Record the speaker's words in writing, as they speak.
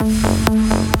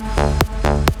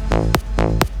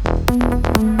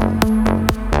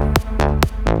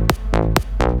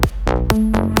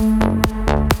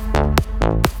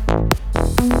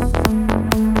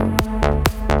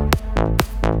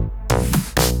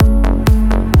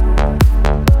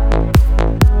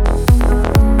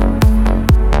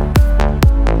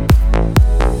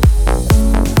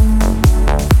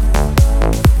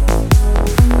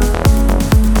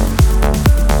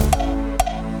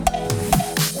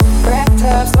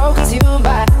love, so consumed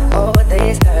by all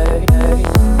this hurt.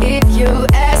 If you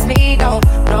ask me, don't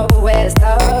know where to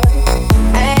start.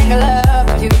 Anger, love,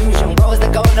 confusion, roads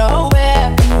that go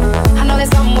nowhere. I know there's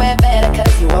somewhere better,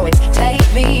 cause you always take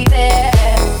me there.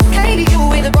 Came to you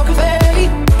with a broken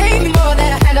face, gave me more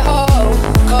than a hand to hold.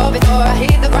 Call before I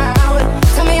hit the ground.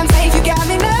 Tell me I'm safe, you got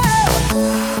me now.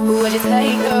 Would you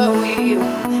take the wheel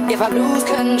if I lose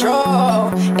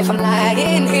control? If I'm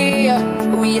lying here,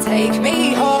 will you take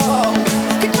me home?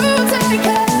 Could you take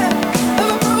care of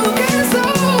a broken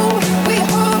soul? Will you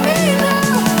hold me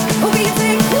now? Will you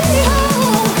take me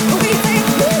home? Will you take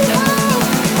me home?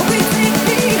 Will you take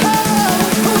me home?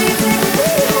 Will you take me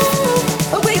home?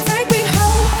 Will you take me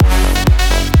home?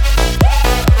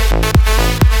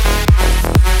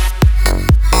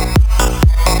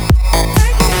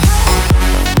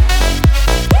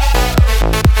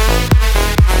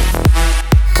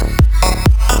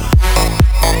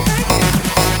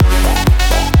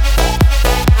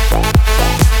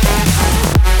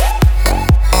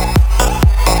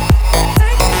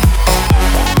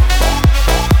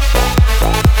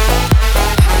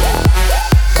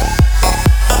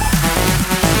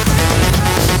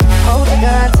 Hold the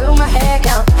gun to my head,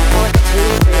 count 1, 2,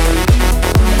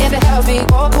 3. If it helps me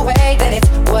walk away, then it's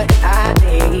what I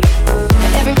need.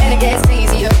 And every minute gets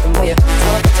easier from when you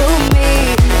talk to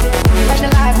me. You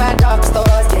rationalize my darkest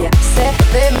thoughts, yeah, you set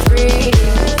them free.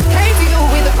 Came to you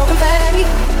with a broken faith,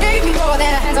 gave me more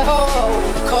than a hand to hold.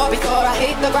 Caught before I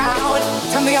hit the ground.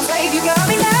 Tell me I'm safe, you got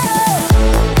me now.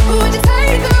 Would you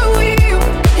take the wheel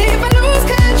if I lose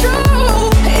control?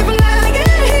 If I'm lying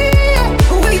here,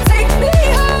 will you take me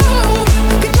home?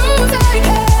 Could you take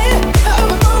care of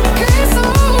a broken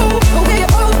soul? Will you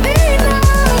hold me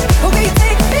now? Will you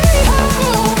take me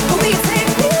home? Will you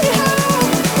take me home?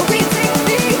 Will you take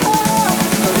me home?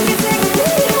 Will you take me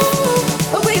home?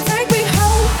 Will you take me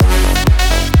home?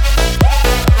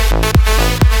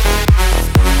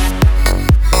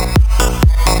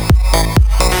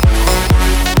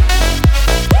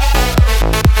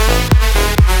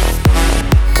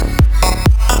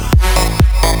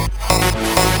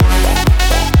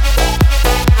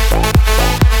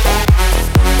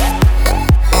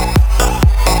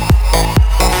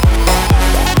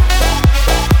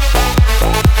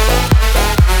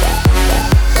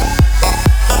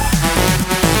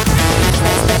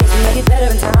 Make it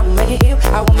better in time, make it heal.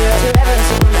 I